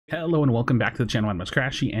Hello and welcome back to the channel. My name is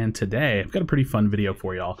Krashy, and today I've got a pretty fun video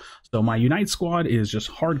for y'all. So my Unite squad is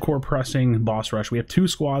just hardcore pressing boss rush. We have two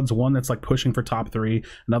squads, one that's like pushing for top 3,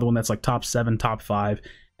 another one that's like top 7, top 5.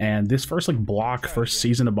 And this first first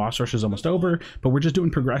season of boss rush is almost over, but we're just doing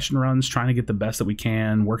progression runs, trying to get the best that we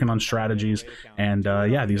can, working on strategies, and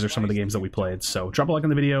yeah, these are some of the games that we played. So drop a like on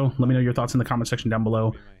the video, let me know your thoughts in the comment section down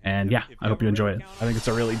below, and yeah, I hope you enjoy it. I think it's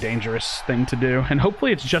a really dangerous thing to do, and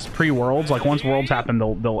hopefully it's just pre-worlds. Like once worlds happen,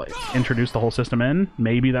 they'll introduce the whole system in.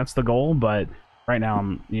 Maybe that's the goal, but right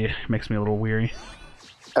now yeah, it makes me a little weary.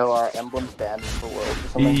 Oh, are emblems banned for Worlds or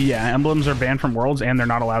something? Yeah, emblems are banned from Worlds, and they're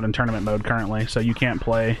not allowed in tournament mode currently, so you can't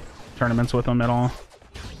play tournaments with them at all.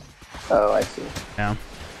 Oh, I see. Yeah.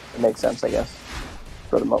 It makes sense, I guess,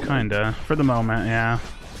 for the moment. Kinda. For the moment, yeah.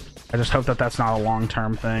 I just hope that that's not a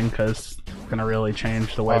long-term thing, because it's going to really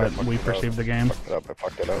change the way that we perceive the game. I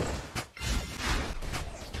fucked it up.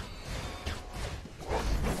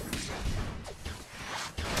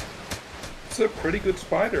 It's a pretty good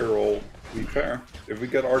spider roll, to be fair. If we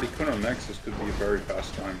get Articuno next, this could be a very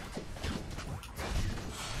fast time.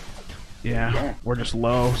 Yeah, we're just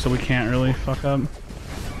low, so we can't really fuck up.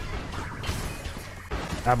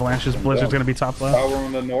 Avalanche's Blizzard's gonna be top left. Tower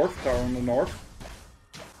on the north, tower on the north.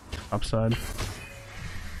 Upside.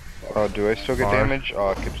 Oh, do I still get damage?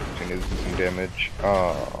 Oh, it keeps losing damage.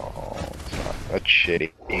 Oh, it's not. That's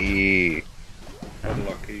shitty.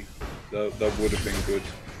 Unlucky. That would have been good.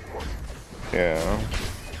 Yeah.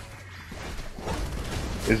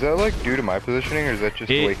 Is that like due to my positioning, or is that just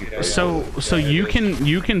the way he plays? So you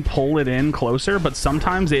can pull it in closer, but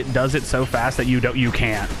sometimes it does it so fast that you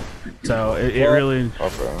can't. So it really.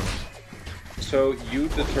 Okay. So you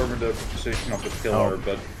determine the position of the pillar,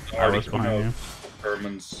 but Articuno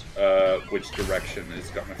determines which direction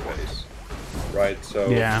it's gonna face. Right. So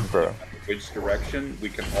yeah. Which direction we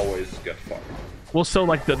can always get fucked. Well, so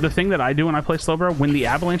like the thing that I do when I play Slowbro, when the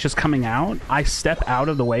avalanche is coming out, I step out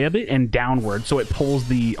of the way of it and downward, so it pulls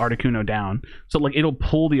the Articuno down. So like it'll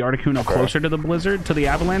pull the Articuno closer to the Blizzard, to the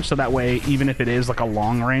avalanche, so that way even if it is like a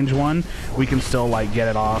long range one, we can still like get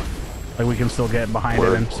it off. Like we can still get behind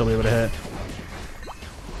it and still be able to hit.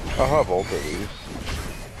 I'll have both of these.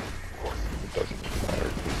 It doesn't matter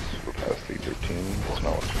because we're past the 13. It's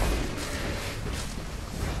not what's fun.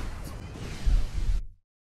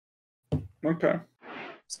 Okay.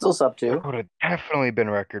 Still sub 2. That would have definitely been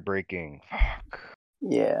record breaking. Fuck.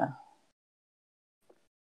 Yeah.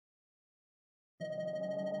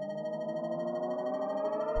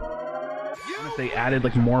 If they added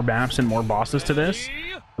like more maps and more bosses to this,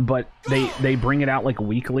 but they bring it out like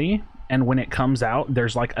weekly, and when it comes out,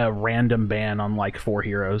 there's like a random ban on like 4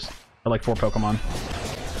 heroes or like 4 Pokemon.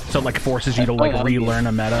 So it like forces you to like relearn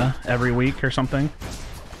a meta every week or something.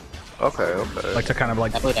 Okay. Like to kind of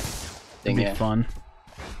like. It'd be fun.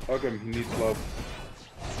 Hug him, he needs love.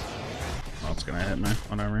 Oh, it's gonna hit me.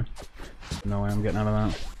 Whatever. No way I'm getting out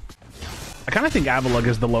of that. I kind of think Avalug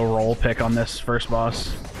is the low roll pick on this first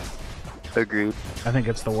boss. Agreed. I think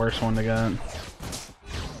it's the worst one to get.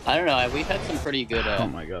 I don't know. We've had some pretty good. Oh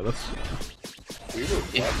my god, that's. We were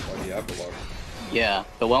blessed by the Avalog. Yeah,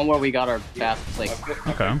 the one where we got our fast like. I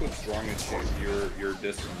think what's wrong is your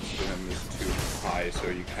distance to him is too high, so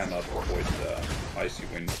you cannot avoid the icy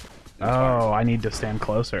wind. Oh, I need to stand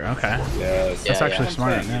closer. Okay. Yes. That's actually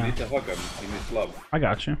smart. You need to hug him. He needs love. I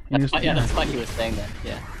got you. Yeah, that's why he was saying that.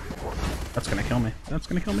 Yeah. That's gonna kill me. That's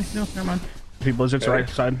gonna kill me. No, never mind. If he Blizzard's right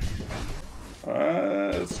side.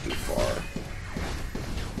 That's too far.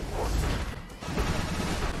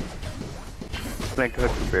 I think I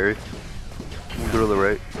could berry. Go to the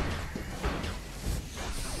right.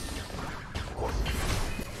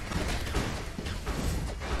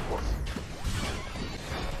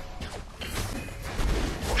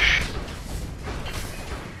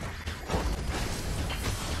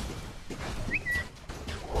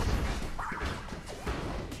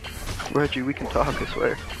 Reggie, we can talk, I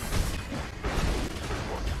swear.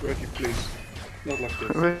 Reggie, please. Not like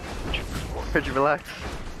this. Reggie, relax.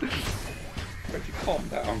 Reggie, calm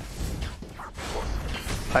down.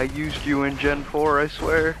 I used you in Gen 4, I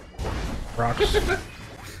swear. Rocks.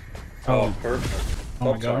 Oh, perfect.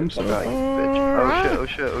 Oh my god, I'm so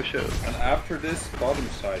bitch. Oh shit. And after this, bottom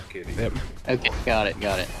side, kitty. Yep. Okay, got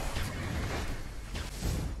it.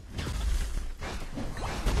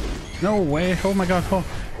 No way. Oh my god. Oh,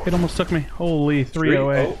 it almost took me. Holy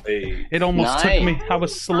 308. It almost took me. I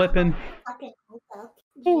was slipping.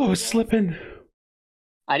 Oh, I was slipping.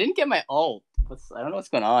 I didn't get my ult. I don't know what's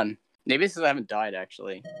going on. Maybe it's because I haven't died,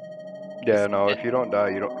 actually. Yeah, no, if you don't die,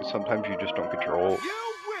 you don't. Sometimes you just don't get your ult.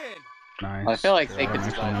 Nice. I feel like they could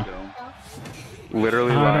survive though.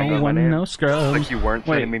 Literally I lying don't on my want name. no scrubs. Like you weren't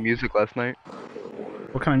Wait. sending me music last night.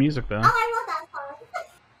 What kind of music though? Oh, I love that song.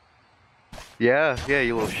 Yeah,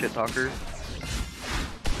 you little shit talker.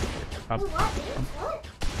 What? What?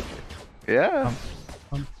 Yeah.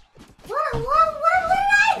 What did I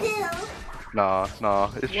do? Nah,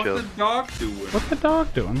 it's chill. What's the dog doing? What's the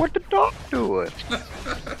dog doing? What the dog doing?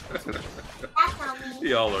 That's not me.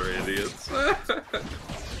 Y'all are idiots.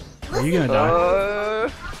 Are you gonna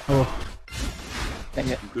die? Oh, Dang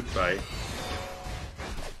it. Goodbye.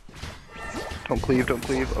 Don't cleave.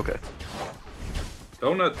 Okay.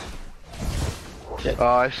 Donut.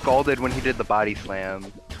 I scalded when he did the body slam.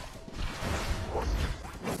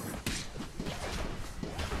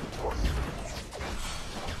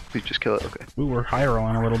 Please just kill it. Okay. we were high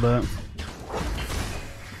rolling a little bit.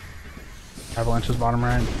 Avalanche's bottom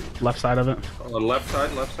right, left side of it. Left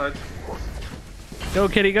side. Go,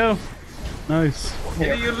 kitty, go! Nice.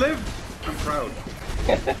 Here you live. I'm proud.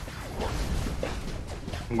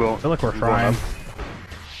 I'm going. I feel like we're I'm going frying. up.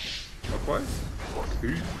 What?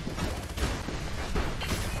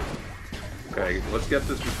 Okay, let's get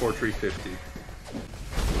this before 350.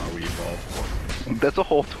 Oh, we evolved. That's a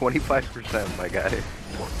whole 25%, my guy.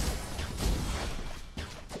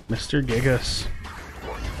 Mr. Gigas.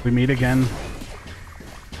 We meet again.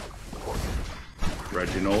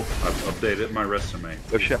 Reginald, I've updated my resume.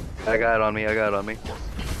 Oh shit! I got it on me. Okay.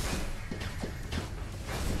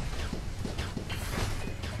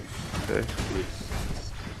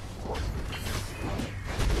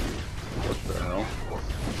 What the hell?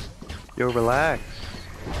 Yo, relax.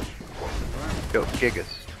 Yo, Gigas.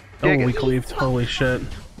 Oh, we cleaved. Holy shit.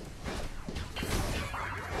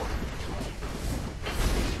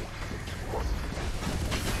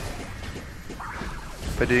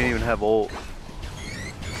 I didn't even have ult.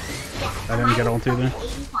 I didn't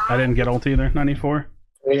get ult either. 94.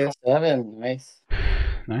 307. Nice.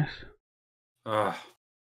 Nice. I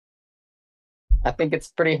think it's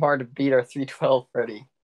pretty hard to beat our 312, Freddy.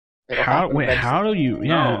 How do you?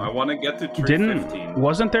 Yeah. No, I want to get to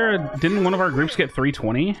 315. Didn't one of our groups get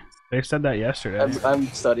 320? They said that yesterday. I'm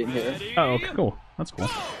studying here. Oh, okay, cool. That's cool.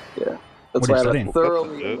 Yeah. What That's are you why I have studying? a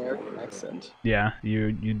thoroughly American accent. Yeah,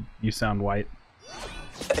 you sound white.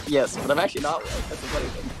 Yes, but I'm actually not white. That's the funny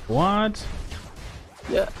thing. What?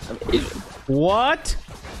 Yeah, I'm Asian. What?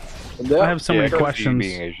 No, I have so many Yeah, questions.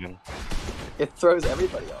 being Asian. It throws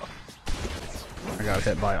everybody off. I got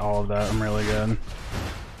hit by all of that. I'm really good.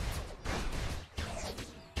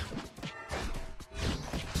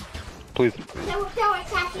 Please. Don't worry,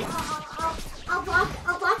 Krashy. I'll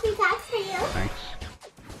block these ads for you. Thanks.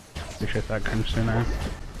 Appreciate that, cringe sooner.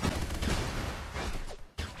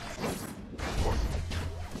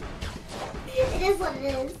 It is what it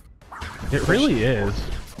is. It really is.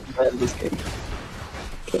 Bad in this game.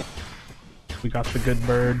 We got the good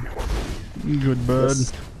bird. Good bird.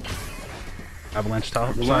 Yes. Avalanche top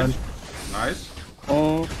Avalanche. side. Nice.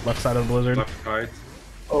 Oh, Left side of the blizzard. Left side.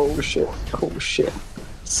 oh shit. Oh shit.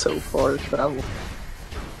 So far to travel.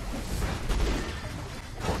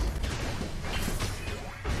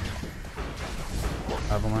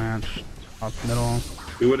 Avalanche. Top middle.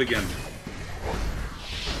 Do it again.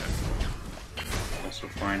 Also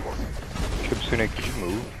fine. Kitsune, could you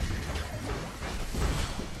move?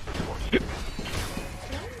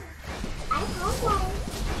 I apologize.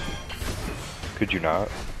 Could you not?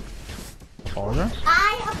 Apologize?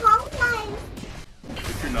 I apologize.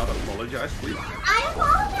 Could you not apologize, please? I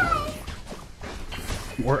apologize.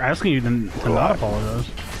 We're asking you to not apologize.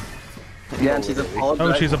 Yeah, and she's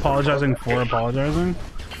apologizing. Oh, she's apologizing for apologizing?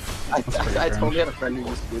 I cringe. totally had a friend who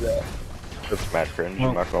used to do that. That's mad cringe, Well,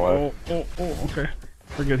 I'm not gonna lie. okay.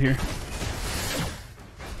 We're good here.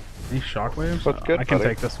 Any shockwaves? That's good, I can buddy.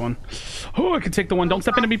 take this one. Oh, I can take the one. Don't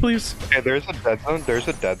step into me, please. Okay, there's a dead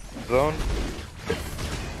zone.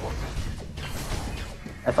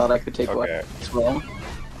 I thought I could take one. Okay. It's wrong.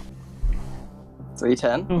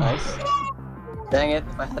 310. Ooh. Nice. Dang it,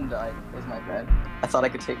 if I hadn't died, it was my bad. I thought I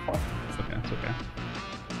could take one. It's okay, it's okay.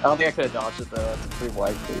 I don't think I could have dodged it though, it's a pretty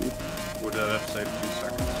wide lead. Would that have saved 2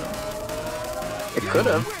 seconds? It could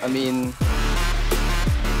have. I mean,